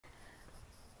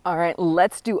All right,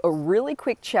 let's do a really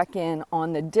quick check-in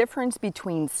on the difference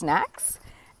between snacks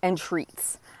and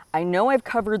treats. I know I've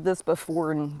covered this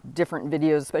before in different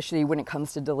videos, especially when it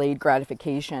comes to delayed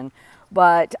gratification,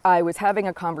 but I was having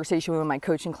a conversation with my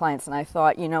coaching clients and I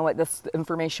thought, you know what, this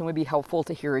information would be helpful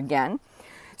to hear again.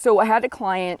 So I had a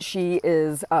client, she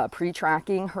is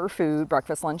pre-tracking her food,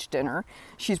 breakfast, lunch, dinner.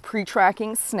 She's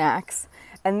pre-tracking snacks,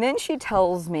 and then she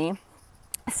tells me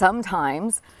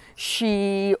sometimes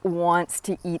she wants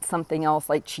to eat something else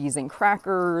like cheese and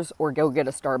crackers or go get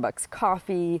a Starbucks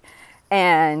coffee,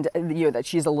 and that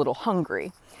she's a little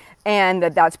hungry and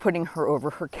that's putting her over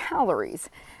her calories.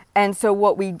 And so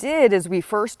what we did is we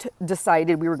first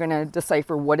decided we were going to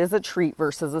decipher what is a treat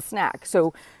versus a snack.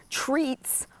 So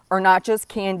treats are not just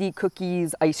candy,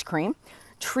 cookies, ice cream.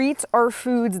 Treats are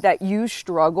foods that you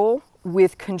struggle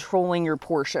with controlling your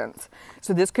portions.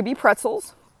 So this could be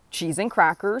pretzels, cheese and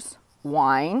crackers,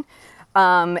 wine,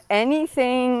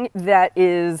 anything that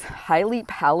is highly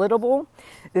palatable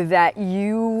that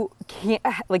you can't,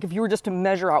 like if you were just to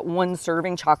measure out one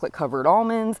serving chocolate covered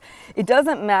almonds, it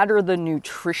doesn't matter the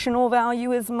nutritional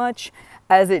value as much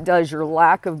as it does your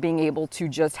lack of being able to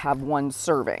just have one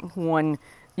serving, one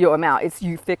amount. It's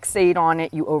you fixate on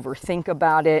it, you overthink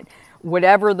about it.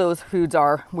 Whatever those foods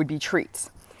are would be treats.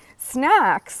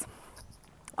 Snacks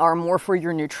are more for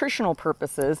your nutritional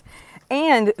purposes,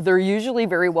 and they're usually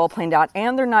very well planned out,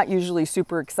 and they're not usually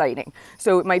super exciting.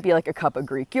 So it might be like a cup of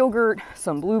Greek yogurt,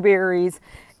 some blueberries,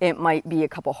 it might be a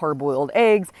couple hard-boiled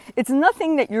eggs. It's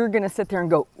nothing that you're gonna sit there and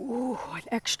go, ooh, an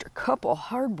extra couple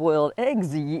hard-boiled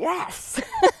eggs, yes.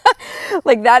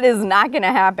 Like that is not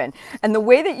gonna happen. And the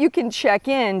way that you can check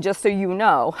in, just so you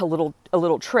know, a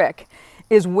little trick,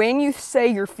 is when you say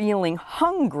you're feeling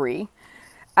hungry,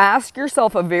 ask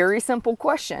yourself a very simple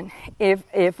question.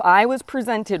 If I was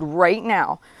presented right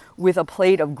now with a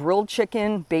plate of grilled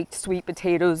chicken, baked sweet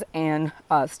potatoes, and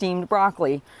steamed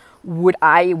broccoli, would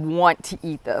I want to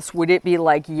eat this? Would it be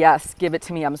like, yes, give it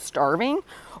to me, I'm starving?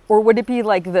 Or would it be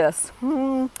like this,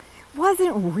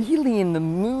 wasn't really in the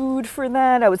mood for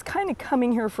that. I was kind of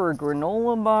coming here for a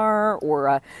granola bar or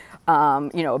a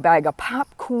bag of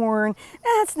popcorn.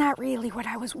 That's not really what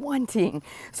I was wanting.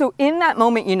 So in that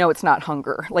moment, it's not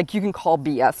hunger. Like you can call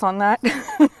BS on that.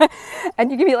 And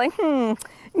you can be like,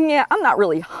 yeah, I'm not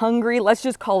really hungry. Let's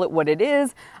just call it what it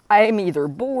is. I am either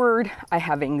bored, I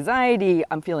have anxiety,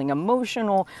 I'm feeling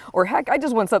emotional, or heck, I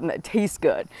just want something that tastes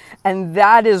good. And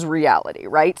that is reality,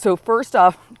 right? So first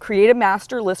off, create a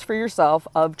master list for yourself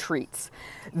of treats.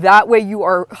 That way you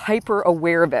are hyper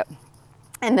aware of it.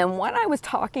 And then what I was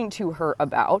talking to her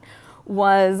about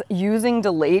was using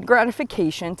delayed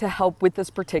gratification to help with this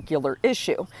particular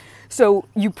issue. So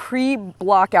you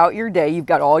pre-block out your day. You've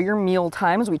got all your meal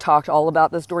times. We talked all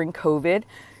about this during COVID.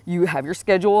 You have your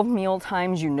schedule of meal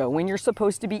times. You know when you're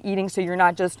supposed to be eating, so you're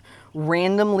not just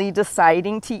randomly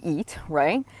deciding to eat,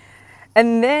 right?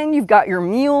 And then you've got your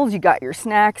meals, you got your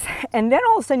snacks, and then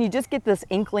all of a sudden you just get this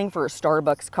inkling for a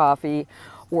Starbucks coffee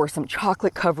or some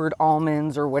chocolate covered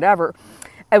almonds or whatever.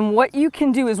 And what you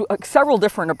can do is several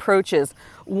different approaches.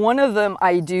 One of them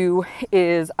I do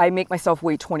is I make myself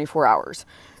wait 24 hours.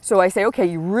 So I say, okay,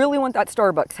 you really want that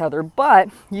Starbucks, Heather, but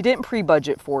you didn't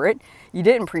pre-budget for it. You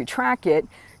didn't pre-track it.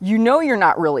 You know you're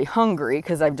not really hungry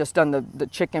because I've just done the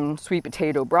chicken, sweet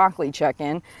potato, broccoli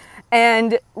check-in.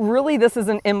 And really this is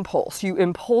an impulse. You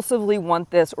impulsively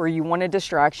want this, or you want a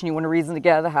distraction, you want a reason to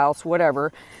get out of the house,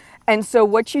 whatever. And so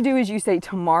what you do is you say,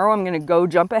 tomorrow I'm going to go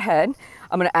jump ahead.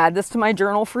 I'm going to add this to my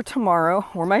journal for tomorrow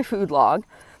or my food log,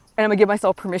 and I'm going to give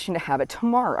myself permission to have it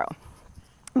tomorrow.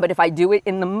 But if I do it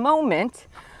in the moment,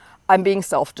 I'm being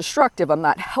self-destructive. I'm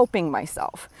not helping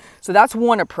myself. So that's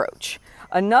one approach.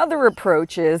 Another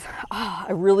approach is, I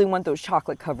really want those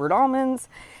chocolate covered almonds.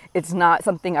 It's not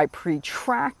something I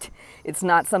pre-tracked. It's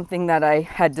not something that I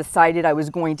had decided I was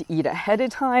going to eat ahead of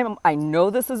time. I know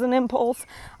this is an impulse.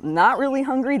 I'm not really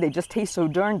hungry. They just taste so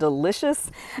darn delicious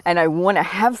and I want to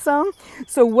have some.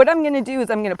 So what I'm going to do is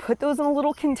I'm going to put those in a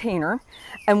little container,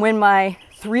 and when my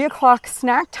 3 o'clock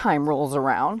snack time rolls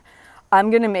around, I'm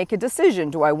going to make a decision.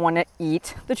 Do I want to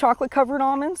eat the chocolate covered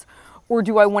almonds, or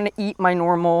do I want to eat my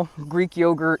normal Greek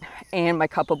yogurt and my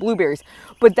cup of blueberries?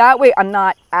 But that way I'm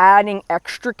not adding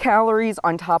extra calories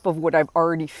on top of what I've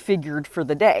already figured for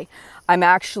the day. I'm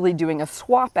actually doing a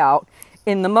swap out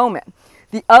in the moment.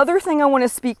 The other thing I want to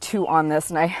speak to on this,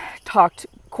 and I talked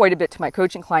quite a bit to my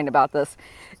coaching client about this,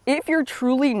 if you're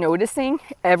truly noticing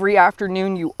every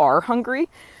afternoon you are hungry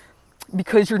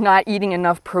because you're not eating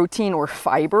enough protein or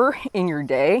fiber in your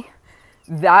day,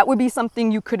 that would be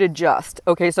something you could adjust.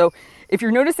 Okay, so if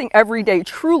you're noticing every day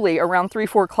truly around 3,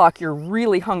 4 o'clock you're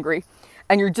really hungry,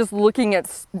 and you're just looking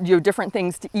at different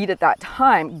things to eat at that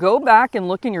time, go back and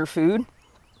look in your food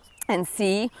and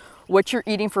see what you're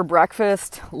eating for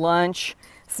breakfast, lunch,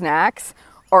 snacks.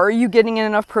 Are you getting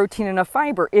enough protein, enough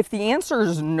fiber? If the answer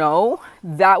is no,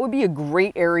 that would be a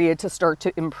great area to start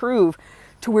to improve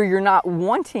to where you're not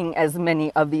wanting as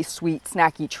many of these sweet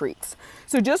snacky treats.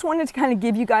 So just wanted to kind of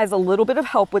give you guys a little bit of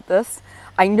help with this.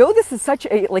 I know this is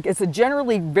it's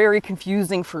generally very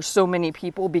confusing for so many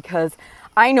people, because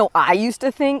I know I used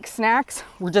to think snacks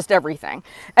were just everything.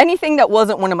 Anything that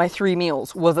wasn't one of my 3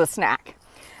 meals was a snack.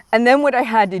 And then what I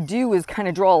had to do is kind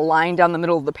of draw a line down the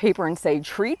middle of the paper and say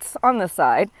treats on this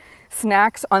side,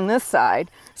 snacks on this side,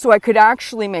 so I could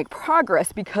actually make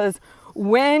progress. Because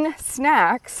when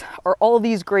snacks are all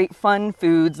these great fun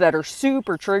foods that are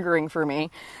super triggering for me,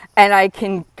 and I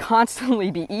can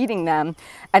constantly be eating them,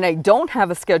 and I don't have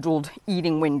a scheduled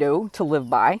eating window to live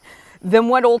by, then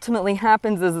what ultimately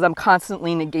happens is I'm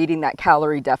constantly negating that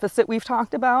calorie deficit we've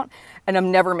talked about, and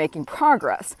I'm never making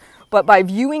progress. But by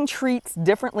viewing treats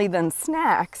differently than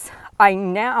snacks, I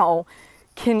now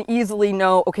can easily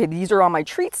know, okay, these are on my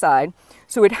treat side,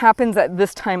 so it happens at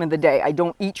this time of the day. I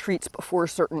don't eat treats before a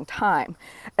certain time.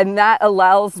 And that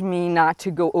allows me not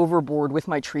to go overboard with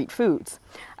my treat foods.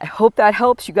 I hope that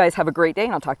helps. You guys have a great day,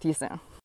 and I'll talk to you soon.